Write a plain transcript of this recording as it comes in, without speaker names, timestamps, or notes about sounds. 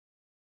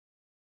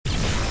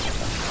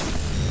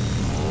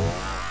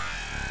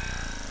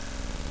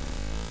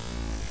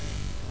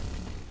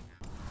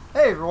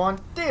Hey everyone,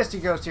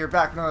 DSDghost here,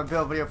 back with another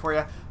build video for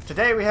you.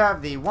 Today we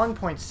have the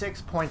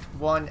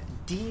 1.6.1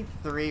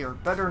 D3, or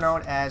better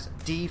known as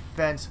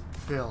defense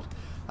build.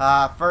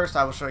 First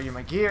I will show you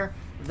my gear,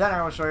 then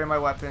I will show you my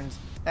weapons,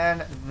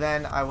 and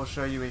then I will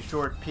show you a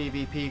short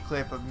PvP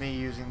clip of me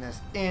using this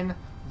in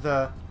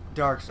the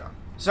Dark Zone.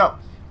 So,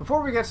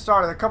 before we get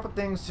started, a couple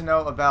things to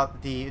know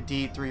about the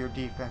D3 or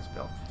defense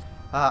build.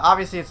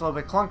 Obviously it's a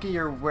little bit clunky,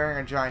 you're wearing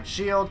a giant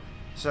shield,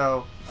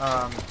 so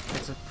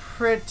it's a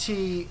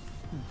pretty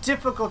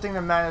difficult thing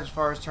to manage as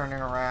far as turning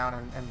around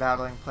and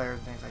battling players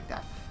and things like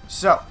that.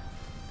 So,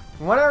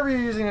 whenever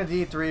you're using a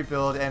D3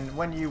 build and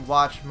when you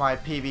watch my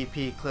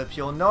PvP clips,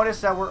 you'll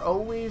notice that we're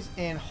always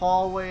in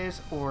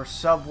hallways or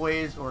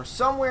subways or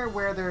somewhere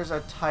where there's a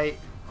tight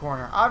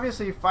corner.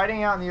 Obviously,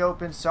 fighting out in the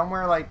open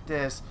somewhere like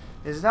this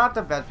is not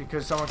the best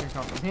because someone can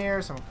come from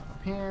here, someone can come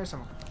from here,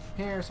 someone can come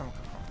from here, someone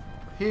can come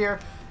from over here,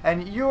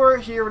 and you're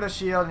here with a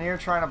shield and you're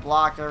trying to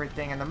block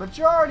everything, and the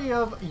majority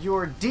of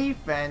your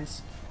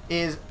defense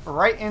is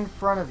right in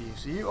front of you.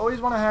 So you always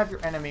want to have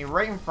your enemy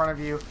right in front of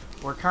you,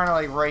 or kind of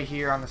like right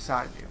here on the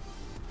side of you.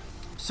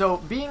 So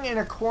being in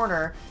a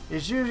corner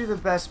is usually the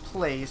best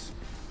place.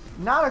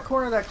 Not a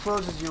corner that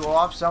closes you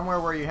off, somewhere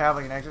where you have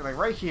like an exit, like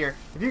right here.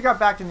 If you got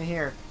backed into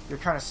here, you're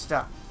kind of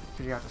stuck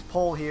because you got this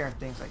pole here and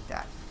things like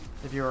that.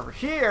 If you're over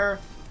here,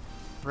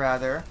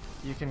 rather,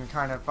 you can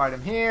kind of fight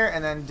him here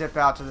and then dip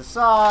out to the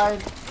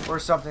side or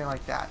something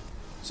like that.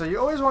 So you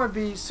always want to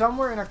be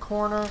somewhere in a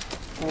corner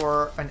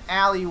or an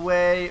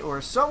alleyway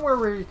or somewhere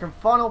where you can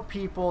funnel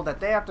people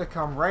that they have to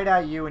come right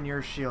at you and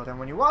your shield. And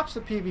when you watch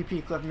the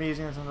PvP clip me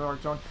using this in the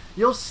Dark Zone,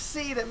 you'll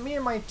see that me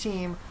and my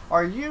team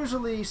are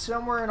usually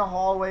somewhere in a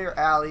hallway or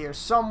alley or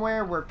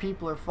somewhere where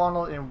people are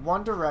funneled in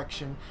one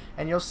direction,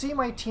 and you'll see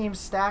my team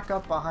stack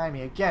up behind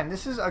me. Again,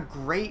 this is a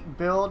great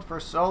build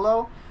for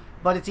solo,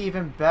 but it's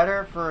even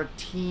better for a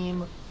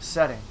team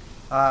setting.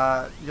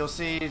 You'll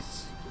see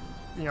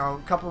you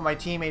know, a couple of my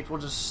teammates will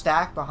just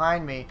stack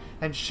behind me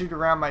and shoot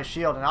around my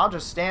shield, and I'll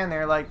just stand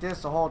there like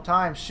this the whole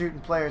time shooting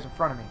players in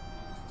front of me.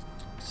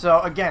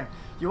 So again,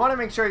 you want to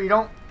make sure you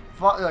don't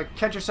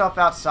catch yourself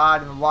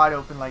outside in the wide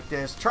open like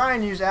this. Try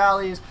and use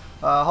alleys,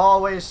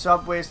 hallways,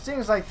 subways,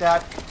 things like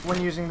that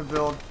when using the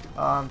build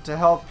to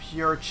help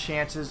your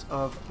chances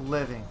of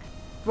living.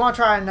 You want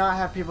to try and not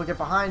have people get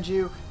behind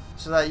you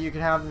so that you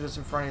can have them just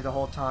in front of you the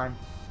whole time.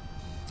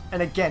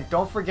 And again,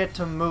 don't forget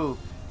to move.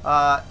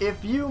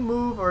 If you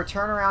move or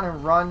turn around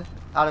and run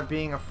out of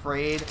being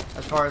afraid,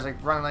 as far as like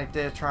running like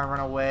this, try and run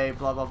away,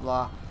 blah blah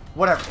blah,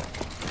 whatever,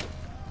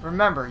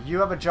 remember, you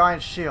have a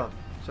giant shield,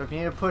 so if you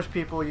need to push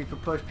people, you can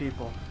push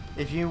people.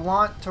 If you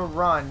want to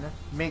run,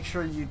 make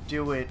sure you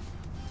do it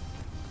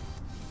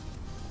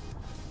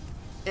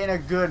in a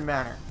good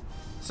manner.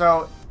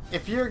 So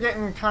if you're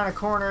getting kind of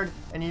cornered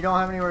and you don't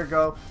have anywhere to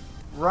go,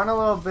 run a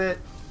little bit,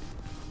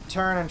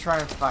 turn and try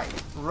and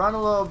fight. Run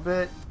a little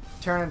bit,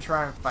 turn and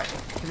try and fight.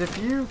 Because if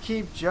you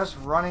keep just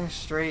running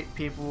straight,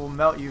 people will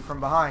melt you from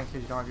behind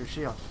because you don't have your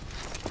shield.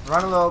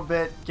 Run a little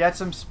bit, get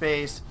some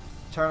space,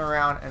 turn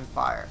around and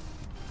fire.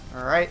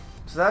 Alright,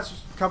 so that's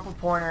a couple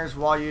pointers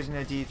while using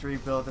a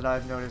D3 build that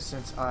I've noticed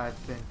since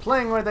I've been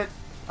playing with it.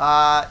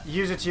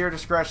 Use it to your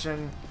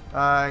discretion,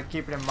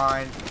 keep it in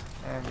mind,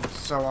 and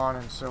so on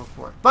and so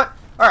forth. But,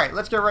 alright,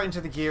 let's get right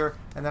into the gear,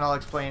 and then I'll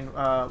explain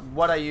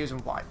what I use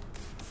and why.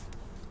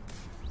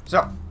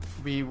 So,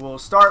 we will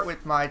start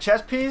with my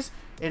chest piece.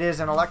 It is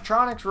an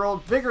electronics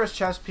rolled vigorous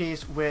chest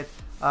piece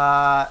with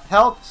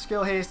health,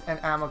 skill haste, and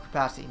ammo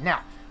capacity.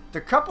 Now, the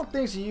couple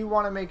things you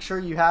want to make sure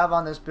you have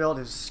on this build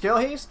is skill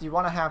haste. You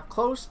want to have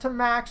close to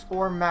max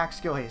or max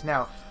skill haste.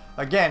 Now,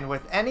 again,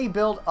 with any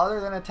build other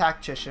than a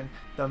tactician,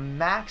 the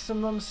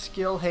maximum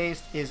skill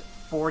haste is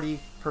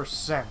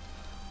 40%.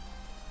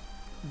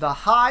 The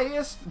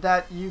highest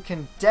that you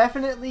can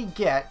definitely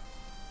get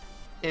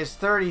is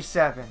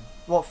 37.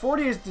 Well,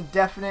 40 is the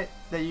definite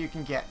that you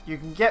can get. You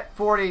can get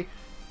 40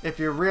 if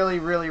you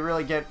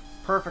really get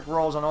perfect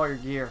rolls on all your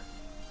gear.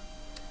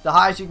 The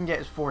highest you can get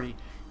is 40.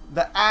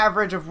 The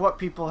average of what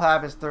people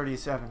have is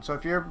 37. So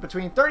if you're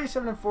between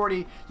 37 and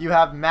 40, you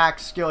have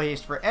max skill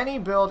haste for any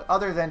build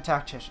other than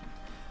tactician.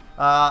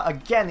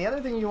 Again, the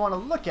other thing you want to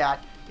look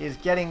at is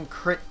getting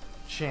crit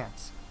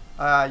chance.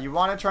 You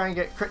want to try and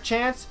get crit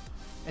chance,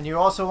 and you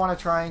also want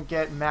to try and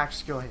get max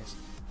skill haste.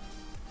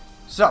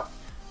 So,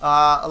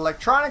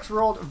 electronics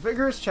rolled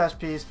vigorous chest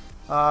piece.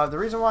 The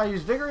reason why I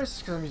use vigorous is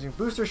because I'm using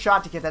booster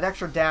shot to get that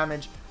extra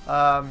damage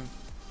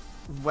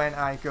when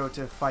I go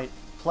to fight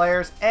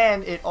players,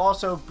 and it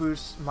also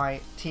boosts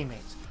my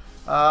teammates.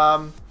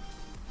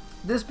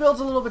 This build's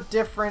a little bit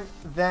different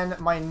than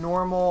my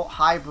normal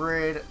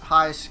hybrid,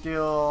 high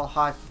skill,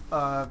 high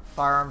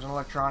firearms and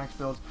electronics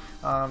builds.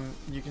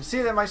 You can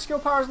see that my skill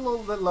power is a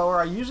little bit lower.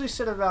 I usually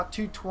sit at about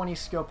 220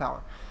 skill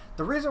power.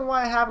 The reason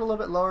why I have it a little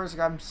bit lower is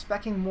I'm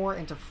speccing more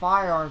into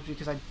firearms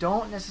because I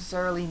don't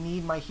necessarily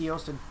need my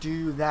heals to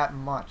do that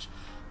much.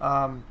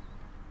 I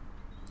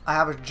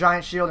have a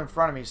giant shield in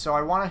front of me, so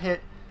I want to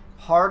hit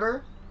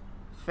harder,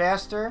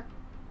 faster,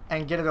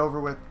 and get it over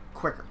with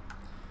quicker.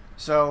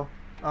 So,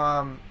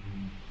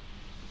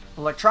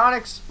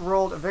 Electronics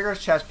rolled a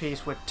vigorous chest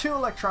piece with 2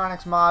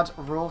 electronics mods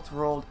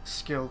rolled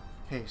skill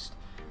haste.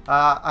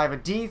 I have a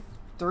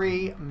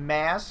D3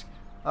 mask,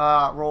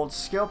 rolled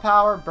skill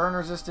power, burn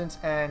resistance,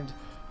 and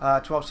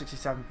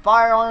 1267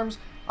 firearms.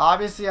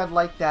 Obviously, I'd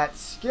like that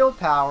skill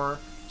power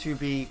to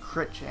be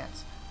crit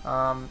chance.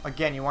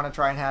 Again, you want to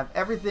try and have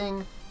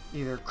everything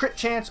either crit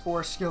chance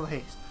or skill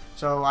haste.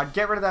 So I'd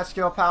get rid of that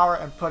skill power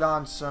and put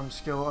on some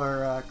skill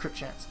or crit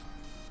chance.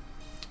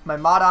 My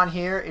mod on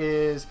here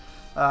is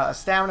a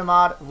stamina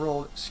mod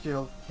rolled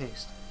skill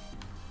haste.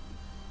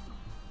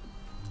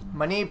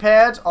 My knee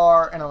pads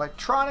are an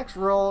electronics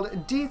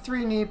rolled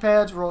D3 knee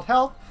pads rolled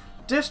health,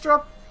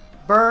 disrupt,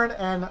 burn,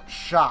 and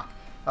shock.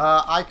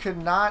 I could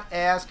not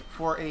ask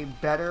for a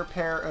better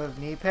pair of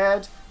knee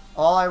pads.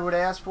 All I would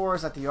ask for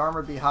is that the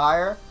armor be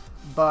higher,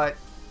 but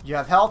you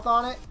have health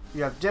on it,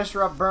 you have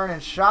disrupt, burn,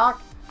 and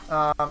shock,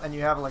 and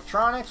you have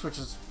electronics, which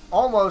is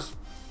almost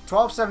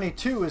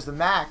 1272 is the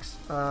max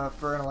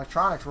for an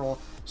electronics roll.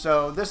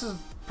 So this is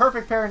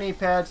perfect pair of knee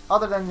pads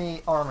other than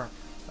the armor.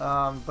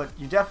 But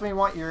you definitely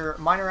want your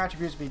minor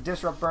attributes to be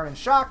disrupt, burn, and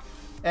shock,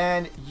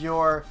 and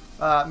your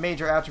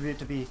major attribute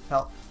to be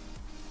health.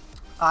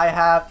 I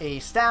have a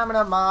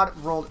stamina mod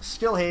rolled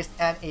skill haste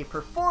and a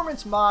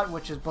performance mod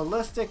which is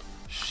ballistic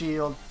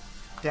shield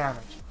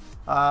damage.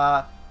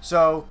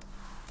 So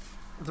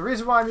the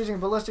reason why I'm using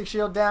ballistic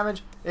shield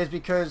damage is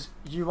because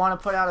you want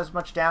to put out as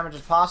much damage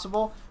as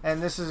possible,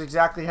 and this is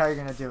exactly how you're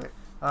going to do it.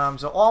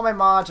 So all my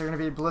mods are going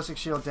to be ballistic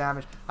shield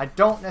damage. I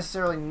don't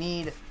necessarily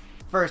need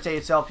first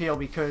aid self heal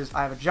because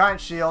I have a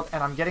giant shield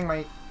and I'm getting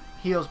my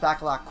heals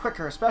back a lot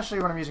quicker, especially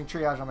when I'm using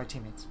triage on my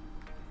teammates.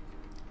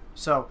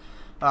 So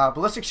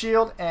ballistic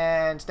shield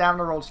and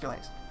stamina rolled skill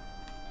haste.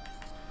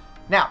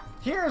 Now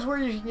here's where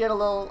you can get a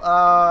little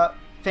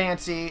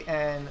fancy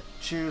and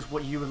choose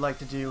what you would like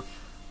to do.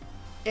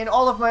 In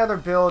all of my other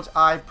builds,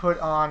 I put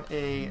on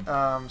a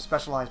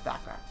specialized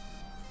backpack.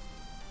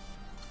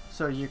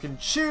 So you can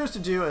choose to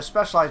do a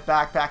specialized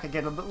backpack and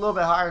get a little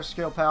bit higher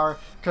skill power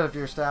because of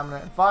your stamina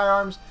and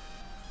firearms.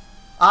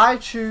 I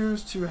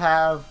choose to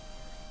have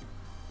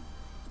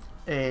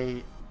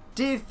a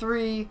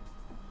D3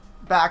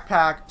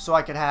 backpack so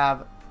I could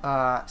have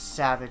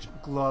savage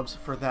gloves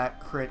for that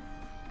crit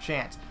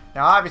chance.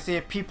 Now obviously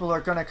if people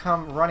are going to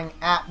come running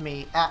at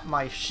me at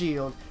my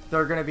shield,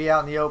 they're going to be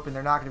out in the open,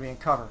 they're not going to be in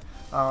cover.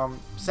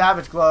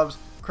 Savage gloves,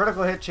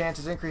 critical hit chance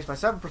is increased by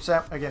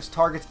 7% against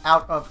targets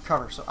out of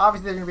cover. So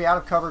obviously they're going to be out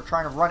of cover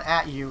trying to run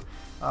at you.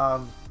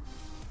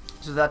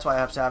 So that's why I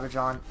have Savage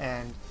on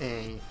and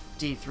a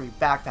D3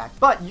 backpack.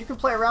 But you can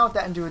play around with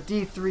that and do a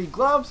D3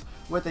 gloves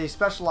with a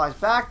specialized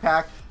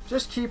backpack.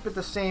 Just keep it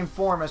the same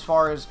form as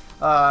far as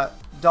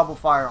double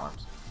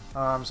firearms.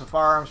 So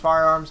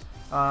firearms,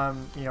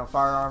 you know,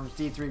 firearms,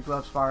 D3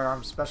 gloves,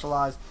 firearms,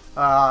 specialized,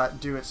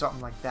 do it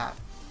something like that.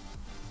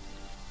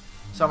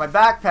 So my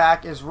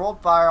backpack is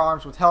rolled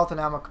firearms with health and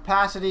ammo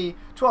capacity,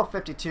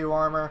 1252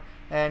 armor,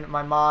 and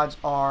my mods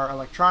are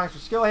electronics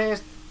with skill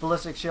haste,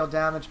 ballistic shield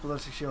damage,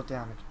 ballistic shield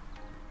damage.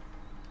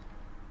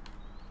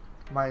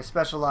 My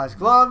specialized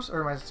gloves,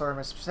 or my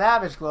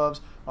savage gloves,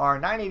 are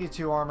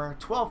 982 armor,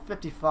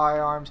 1250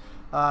 firearms,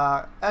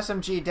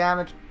 SMG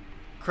damage,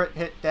 crit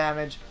hit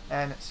damage,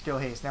 and skill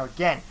haste. Now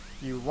again,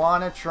 you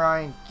want to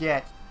try and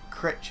get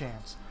crit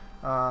chance.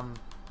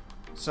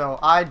 So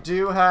I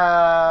do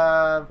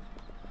have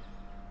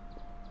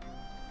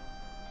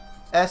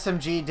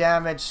SMG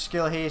damage,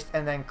 skill haste,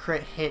 and then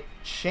crit hit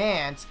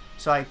chance.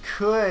 So I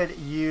could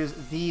use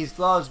these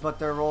gloves, but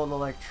they're rolled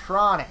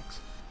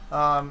electronics.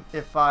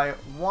 If I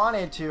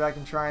wanted to, I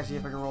can try and see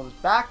if I can roll this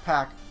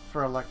backpack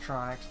for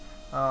electronics.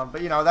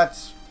 But you know,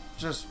 that's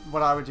just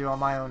what I would do on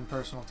my own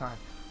personal time.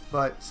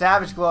 But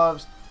savage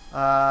gloves,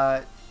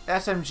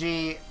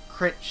 SMG,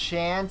 crit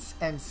chance,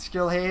 and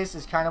skill haste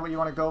is kind of what you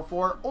want to go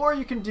for. Or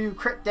you can do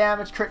crit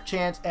damage, crit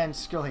chance, and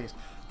skill haste.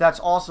 That's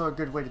also a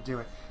good way to do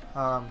it.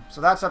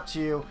 So that's up to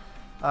you.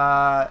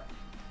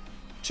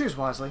 Choose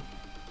wisely.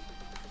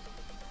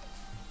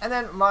 And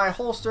then my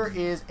holster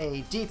is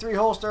a D3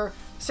 holster,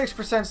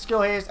 6%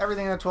 skill haste,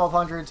 everything in the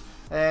 1200s,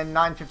 and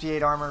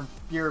 958 armor,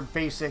 your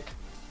basic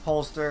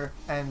holster.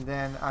 And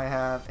then I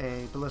have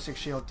a ballistic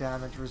shield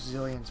damage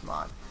resilience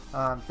mod.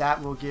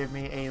 That will give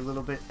me a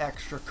little bit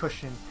extra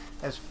cushion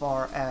as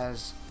far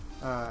as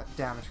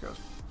damage goes.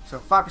 So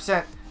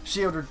 5%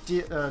 shield or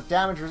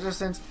damage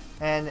resistance,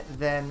 and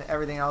then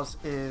everything else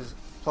is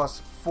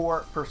plus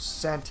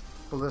 4%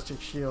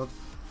 ballistic shield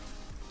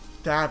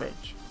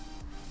damage.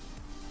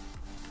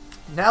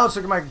 Now let's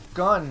look at my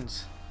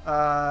guns.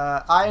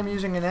 I am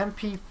using an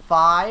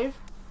MP5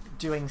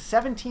 doing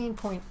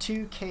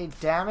 17.2k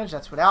damage.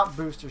 That's without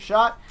booster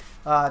shot.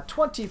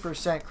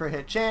 20% crit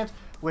hit chance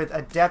with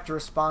adept,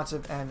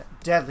 responsive, and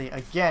deadly.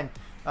 Again,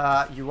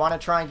 you want to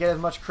try and get as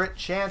much crit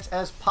chance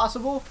as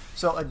possible.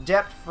 So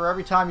adept, for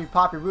every time you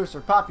pop your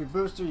booster,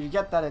 you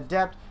get that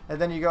adept, and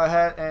then you go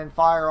ahead and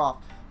fire off.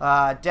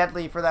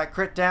 Deadly for that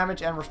crit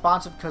damage, and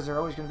responsive because they're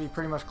always going to be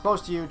pretty much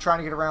close to you trying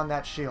to get around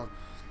that shield.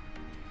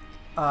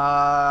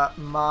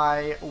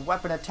 My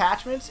weapon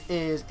attachments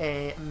is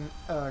a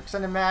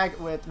extended mag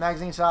with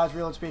magazine size,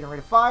 reload speed, and rate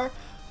of fire.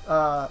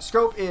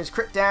 Scope is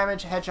crit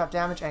damage, headshot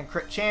damage, and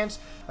crit chance.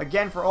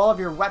 Again, for all of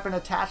your weapon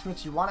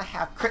attachments, you want to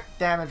have crit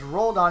damage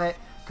rolled on it,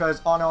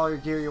 because on all your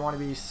gear you want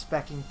to be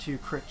speccing to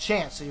crit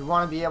chance. So you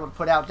want to be able to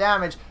put out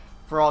damage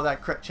for all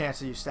that crit chance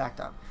that you stacked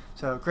up.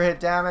 So crit hit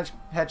damage,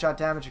 headshot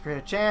damage, and crit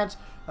hit chance.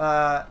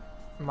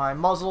 My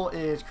muzzle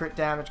is crit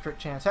damage, crit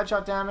chance,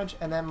 headshot damage,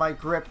 and then my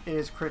grip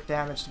is crit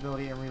damage,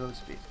 stability, and reload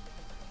speed.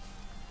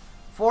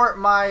 For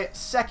my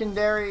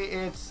secondary,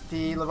 it's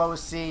the Lavoa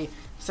C,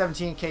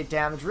 17k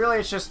damage. Really,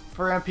 it's just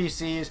for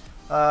NPCs,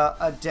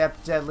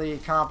 adept, deadly,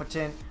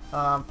 competent,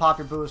 pop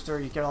your booster,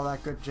 you get all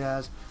that good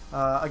jazz.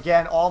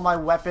 Again, all my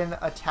weapon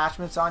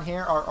attachments on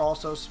here are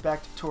also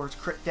spec'd towards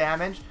crit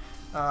damage,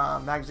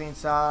 magazine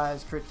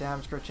size, crit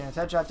damage, crit chance,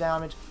 headshot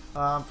damage,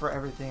 for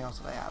everything else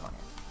that I have on here.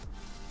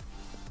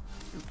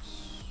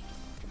 Oops,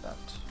 get that.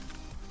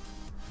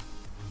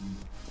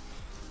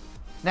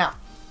 Now,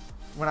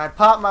 when I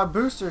pop my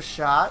booster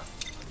shot,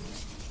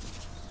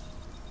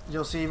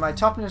 you'll see my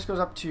toughness goes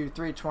up to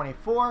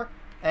 324,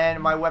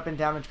 and my weapon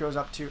damage goes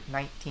up to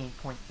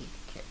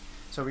 19.8k.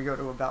 So we go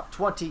to about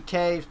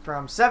 20k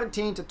from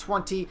 17 to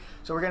 20,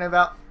 so we're getting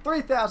about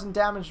 3,000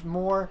 damage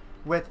more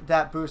with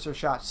that booster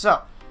shot.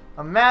 So,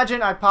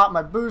 imagine I pop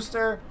my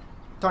booster,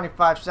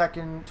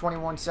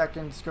 21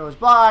 seconds goes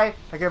by,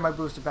 I get my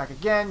booster back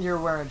again, you're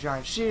wearing a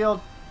giant shield,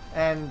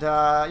 and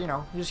you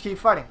know, you just keep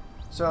fighting.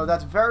 So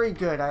that's very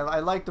good. I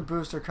like the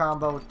booster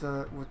combo with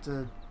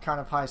the kind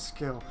of high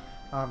skill,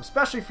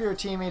 especially for your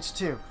teammates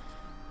too.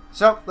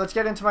 So let's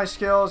get into my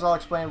skills. I'll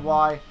explain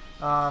why.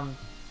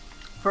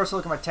 First,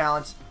 look at my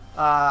talents.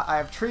 I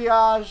have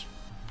triage,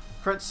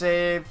 crit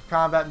save,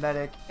 combat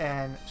medic,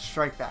 and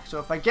strike back. So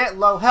if I get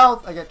low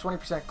health, I get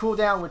 20%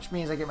 cooldown, which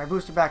means I get my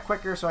booster back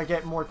quicker, so I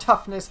get more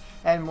toughness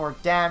and more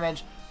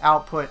damage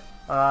output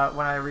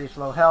when I reach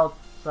low health,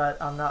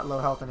 but I'm not low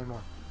health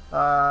anymore.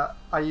 I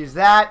use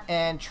that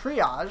and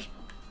triage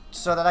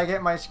so that I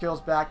get my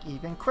skills back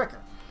even quicker.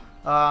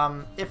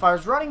 If I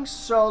was running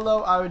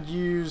solo, I would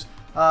use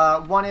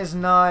one is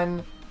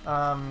none,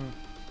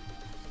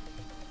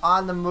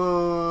 on the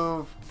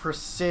move,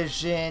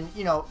 precision,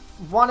 you know,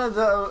 one of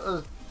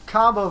the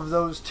combo of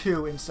those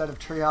two instead of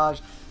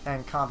triage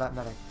and combat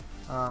medic.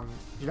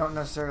 You don't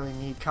necessarily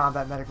need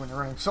combat medic when you're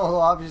running solo,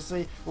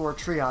 obviously, or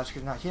triage because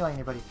you're not healing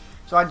anybody.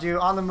 So I do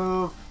on the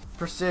move,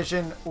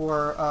 precision,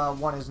 or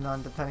one is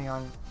none, depending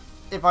on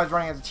if I was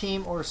running as a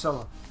team or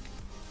solo.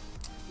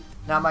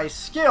 Now my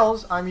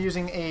skills, I'm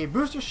using a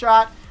booster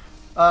shot,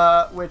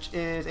 which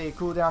is a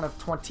cooldown of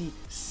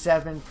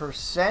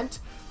 27%.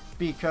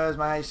 Because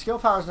my skill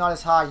power is not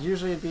as high.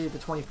 Usually it'd be the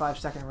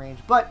 25-second range,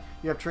 but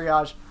you have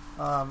triage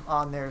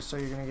on there, so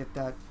you're going to get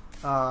that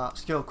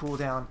skill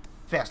cooldown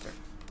faster.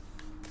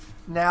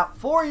 Now,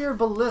 for your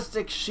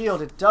ballistic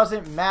shield, it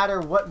doesn't matter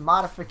what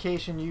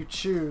modification you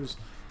choose.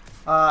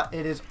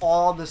 It is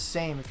all the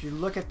same. If you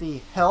look at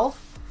the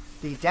health,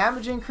 the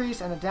damage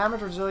increase, and the damage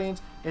resilience,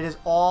 it is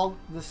all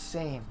the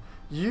same.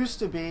 Used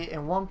to be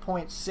in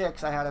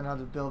 1.6, I had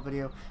another build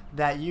video,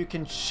 that you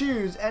can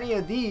choose any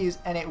of these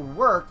and it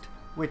worked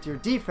with your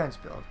defense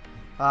build.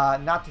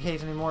 Not the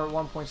case anymore at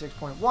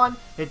 1.6.1.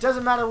 It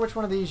doesn't matter which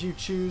one of these you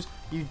choose.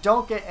 You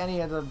don't get any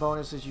of the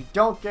bonuses. You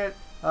don't get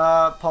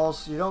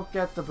pulse. You don't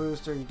get the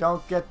booster. You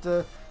don't get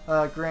the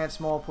grant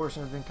small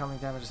portion of incoming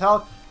damage as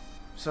health.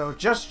 So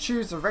just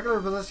choose the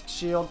regular ballistic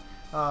shield.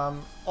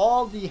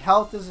 All the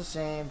health is the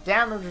same.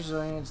 Damage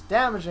resilience,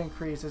 damage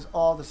increase is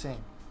all the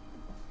same.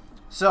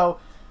 So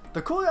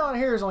the cooldown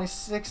here is only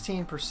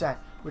 16%,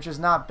 which is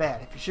not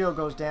bad. If your shield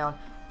goes down,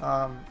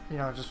 you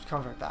know, it just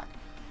comes right back.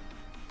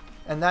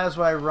 And that is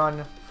what I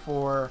run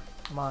for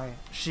my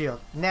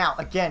shield. Now,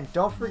 again,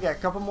 don't forget, a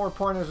couple more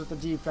pointers with the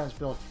defense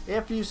build.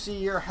 If you see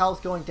your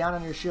health going down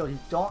on your shield, you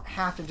don't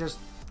have to just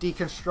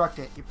deconstruct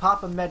it. You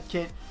pop a med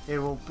kit, it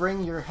will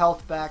bring your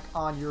health back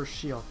on your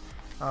shield.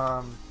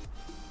 Let's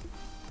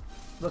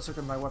look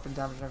at my weapon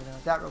damage and everything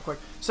like that real quick.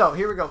 So,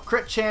 here we go.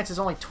 Crit chance is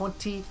only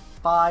 25%.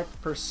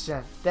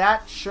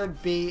 That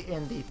should be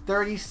in the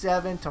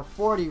 37 to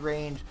 40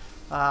 range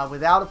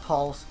without a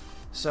pulse.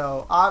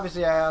 So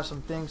obviously I have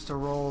some things to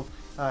roll.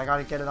 I got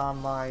to get it on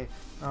my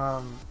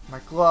my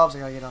gloves. I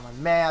got to get it on my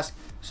mask.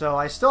 So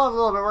I still have a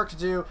little bit of work to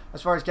do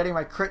as far as getting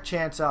my crit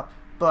chance up.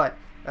 But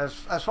as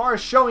far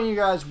as showing you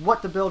guys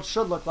what the build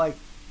should look like,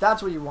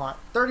 that's what you want.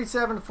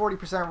 37 to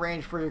 40%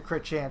 range for your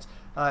crit chance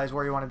is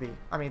where you want to be.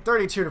 I mean,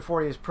 32 to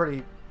 40 is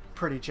pretty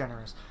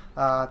generous.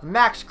 The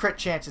max crit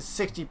chance is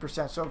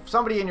 60%. So if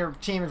somebody in your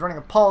team is running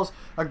a pulse,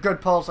 a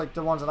good pulse like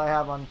the ones that I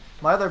have on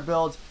my other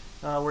builds,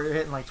 where you're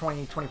hitting like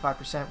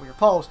 20-25% with your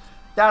pulse,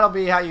 that'll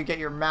be how you get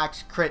your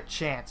max crit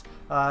chance,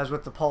 is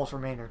with the pulse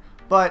remainder.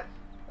 But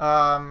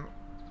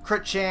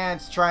crit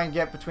chance, try and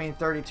get between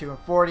 32 and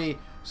 40,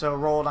 so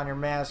roll it on your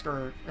mask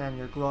and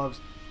your gloves,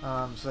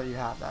 so that you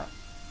have that.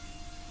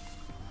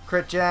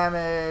 Crit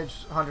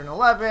damage,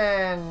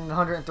 111,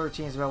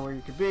 113 is about where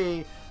you could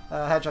be.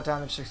 Headshot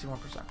damage,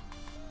 61%.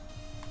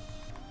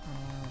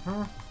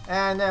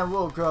 And then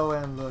we'll go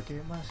and look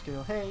at my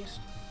skill haste.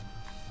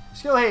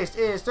 Skill haste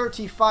is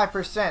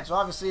 35%, so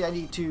obviously I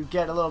need to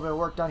get a little bit of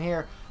work done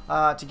here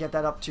to get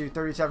that up to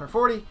 37 or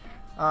 40.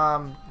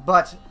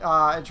 But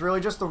it's really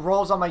just the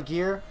rolls on my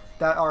gear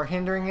that are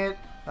hindering it.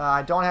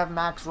 I don't have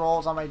max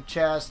rolls on my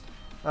chest,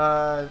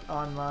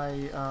 on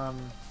my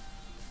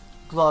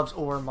gloves,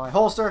 or my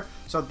holster,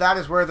 so that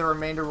is where the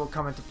remainder will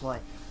come into play.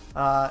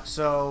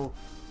 So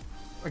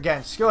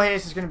again, skill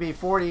haste is going to be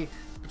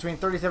between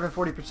 37 and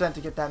 40%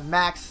 to get that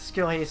max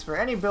skill haste for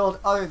any build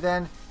other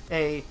than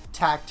a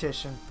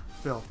tactician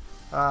build.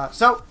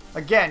 So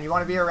again, you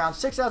want to be around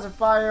 6,000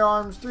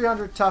 firearms,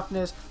 300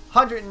 toughness,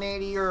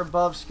 180 or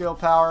above skill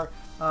power,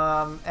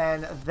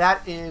 and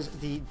that is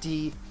the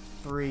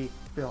D3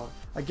 build.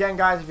 Again,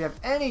 guys, if you have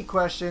any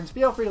questions,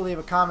 feel free to leave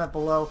a comment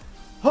below.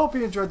 Hope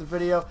you enjoyed the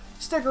video.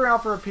 Stick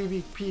around for a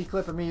PvP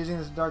clip of me using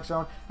this in Dark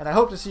Zone, and I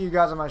hope to see you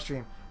guys on my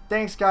stream.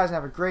 Thanks, guys, and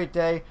have a great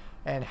day,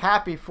 and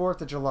happy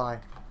 4th of July.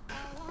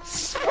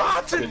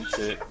 Spotted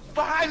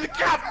behind the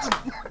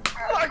captain.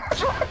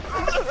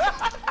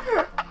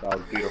 That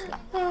was beautiful.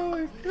 Oh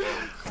my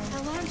god.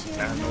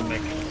 Nah, no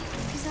Nick.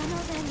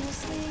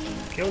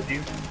 Killed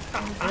you.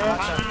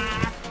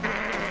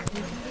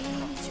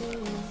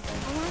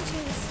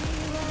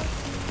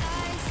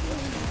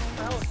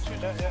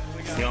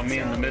 You on me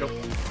in the middle.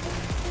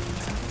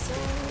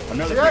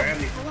 Another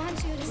granny.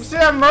 You see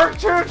that merc,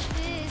 dude? Alright,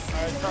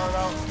 throw it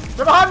out.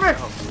 They're behind me!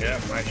 Yeah,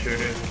 I sure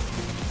did.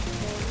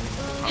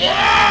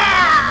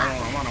 Yeah!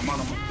 I'm on.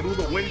 Through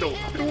the window.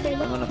 I'm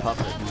gonna pop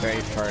it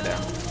very far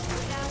down.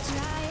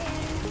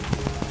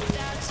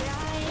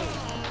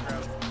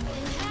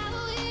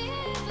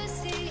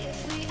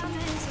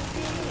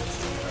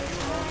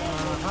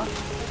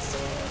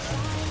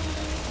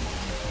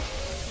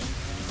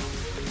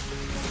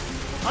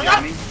 I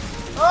got me!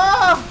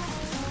 Oh!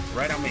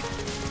 Right on me.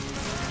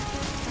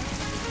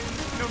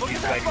 Dude, look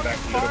He's at that sliding back,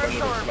 fucking little by fire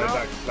little, tower, bro.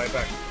 slide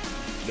back.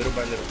 Little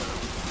by little.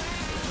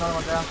 Another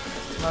one down.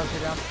 Another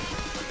two down.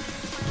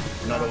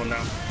 Another one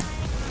down.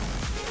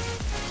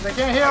 They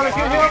can't heal, they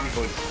can't heal!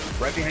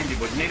 Right behind you,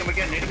 boys. Nade him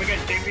again,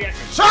 Chain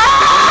reaction. Charge!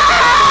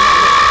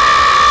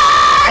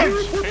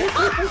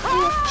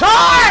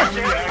 Charge!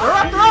 They're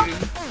up, they're up!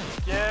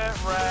 Get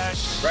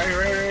wrecked. Right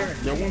here.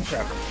 They're one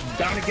shot.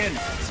 Down again.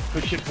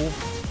 Good shit, fool.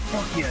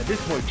 Fuck yeah, this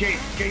boy, Jay.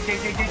 Good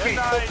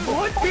night.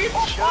 What, bitch?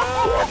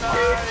 Good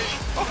night.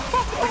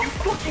 Are you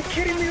fucking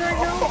kidding me right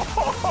now?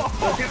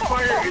 The hip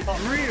fire is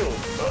real.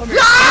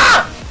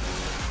 Yeah!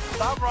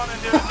 Stop running,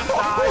 dude.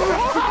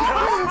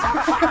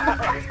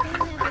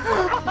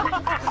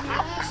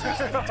 Just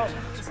die.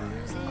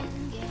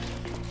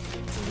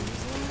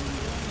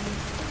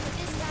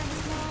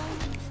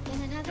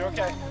 You're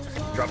okay.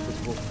 Drop this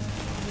fool.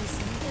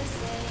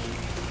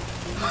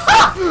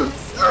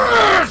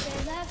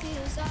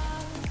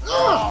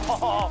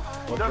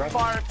 Oh, they're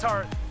fire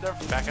turret. They're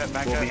back up.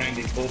 Full behind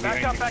you, full behind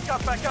you. Back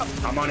up.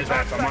 I'm on his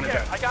ass, I'm on his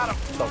ass. I got him.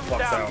 So fuck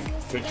down.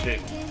 Good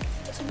shit.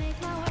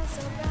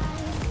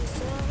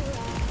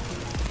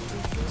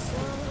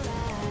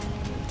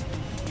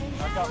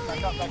 Back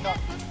up.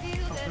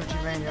 Gucci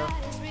Mania.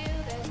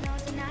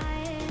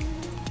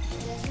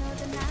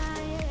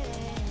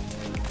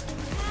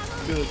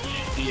 Good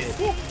shit.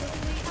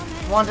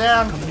 One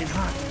down. Coming in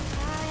hot.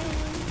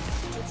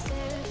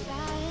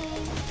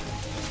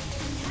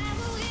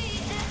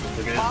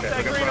 Look at Pop this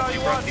that guy. green all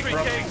you want, Look Three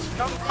at Kings.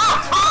 Come.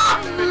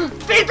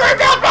 D3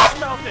 build, bitch!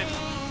 Melted.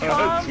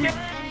 Frosty.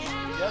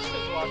 Yes, is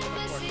watching the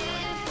court.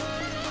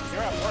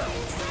 You're at work.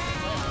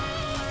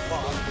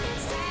 Well,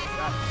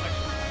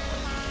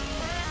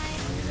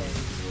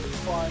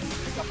 fun.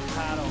 Pick up the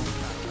paddle.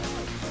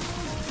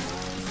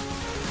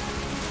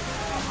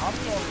 I'm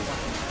the only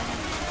one.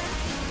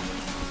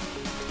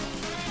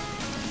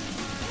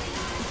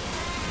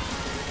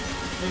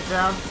 He's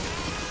down.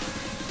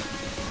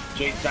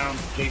 Jake's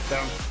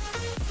down.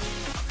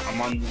 I'm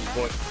on this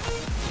boy.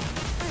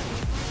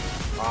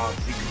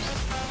 Secret.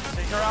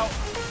 Take her out.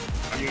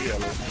 On your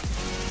yellow.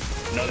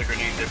 Another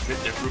grenade,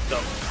 they're grouped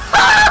up.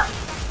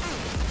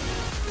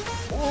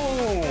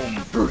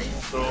 Boom!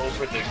 So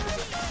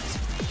predictable.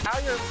 Now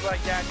you're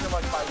like acting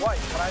like my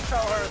wife, but I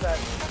tell her that,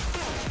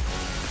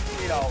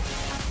 you know,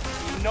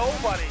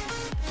 nobody.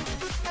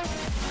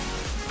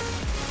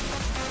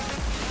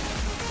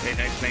 Hey,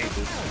 nice name,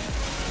 dude.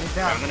 He's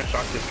I'm down. gonna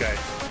shock this guy.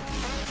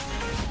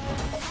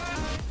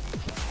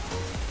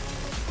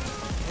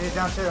 He's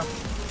down too.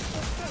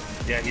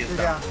 Yeah, he is Two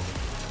down. down.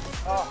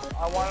 Oh,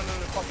 I wanted him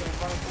to fucking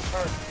run into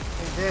first.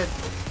 He did.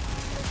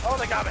 Oh,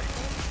 they got me.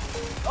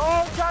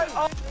 Oh, God.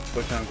 Oh.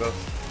 Push on, go.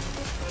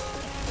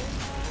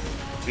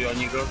 Be on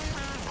you, go.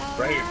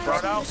 Right here,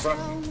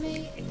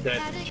 Frosty.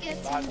 Dead.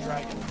 God,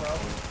 dragon, bro.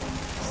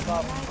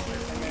 Stop.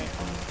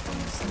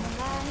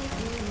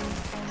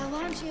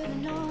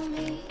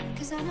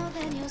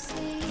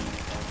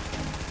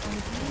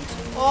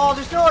 Oh,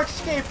 there's no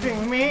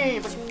escaping me,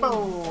 but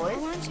boy.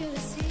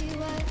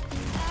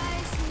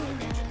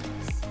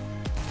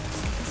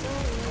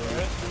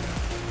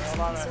 Hold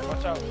on, man.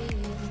 Watch out. I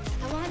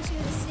want you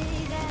to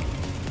see that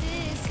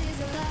this is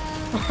a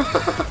love.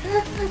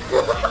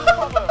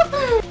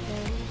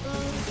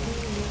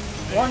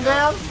 One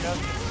down. You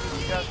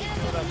guys can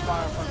do that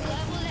fire for me.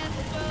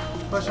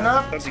 Pushing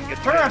up.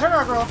 Turn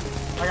around, girl.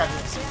 I got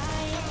you.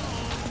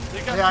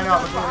 Yeah, I know,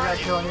 but we got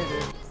killing you,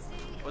 dude.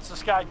 What's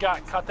this guy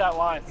got? Cut that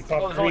line.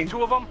 Oh, there's only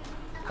 2 of them?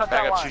 Cut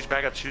that line.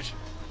 Back up, shoes.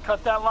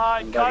 Cut that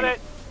line. Cut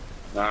it.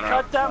 No,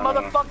 cut that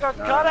motherfucker.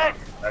 Cut it.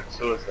 That's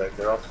suicide.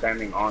 They're all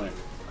standing on it.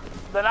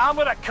 Then I'm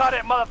gonna cut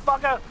it,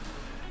 motherfucker.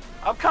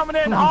 I'm coming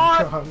in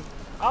hot.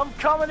 I'm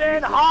coming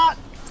in hot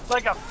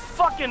like a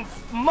fucking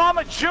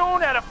Mama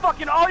June at a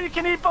fucking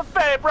all-you-can-eat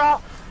buffet,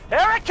 bro.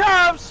 Here it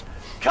comes.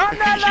 Cut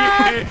that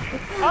line.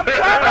 I'm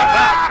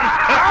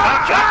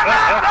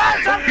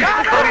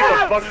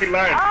Fucking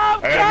line. I'm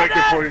I gotta make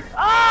it for you.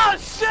 Oh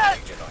shit!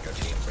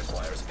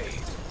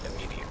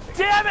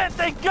 Damn it!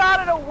 They got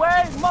it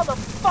away,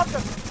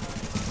 motherfucker!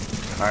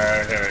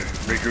 Alright,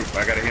 regroup.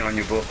 I got a hit on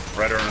you, bull.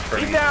 Right around the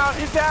front. He's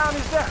down.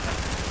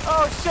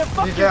 Oh shit!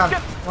 Fuck He's you! down.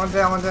 Get One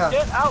down.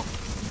 out!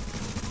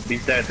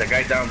 He's dead. The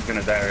guy down's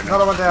gonna die right now.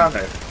 Another one down.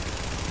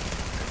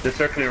 They're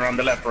circling around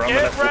the left.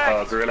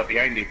 Gorilla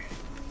behind you.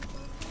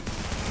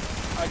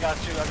 I got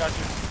you.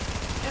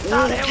 It's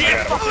out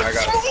here.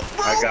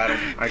 I got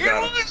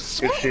him.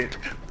 Good shit.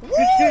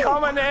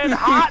 Coming in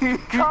hot. I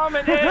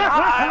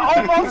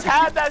almost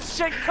had that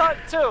shit cut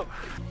too.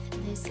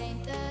 This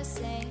ain't the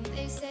same.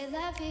 They say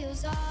love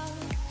heals all.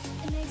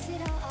 It makes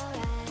it all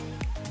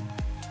alright.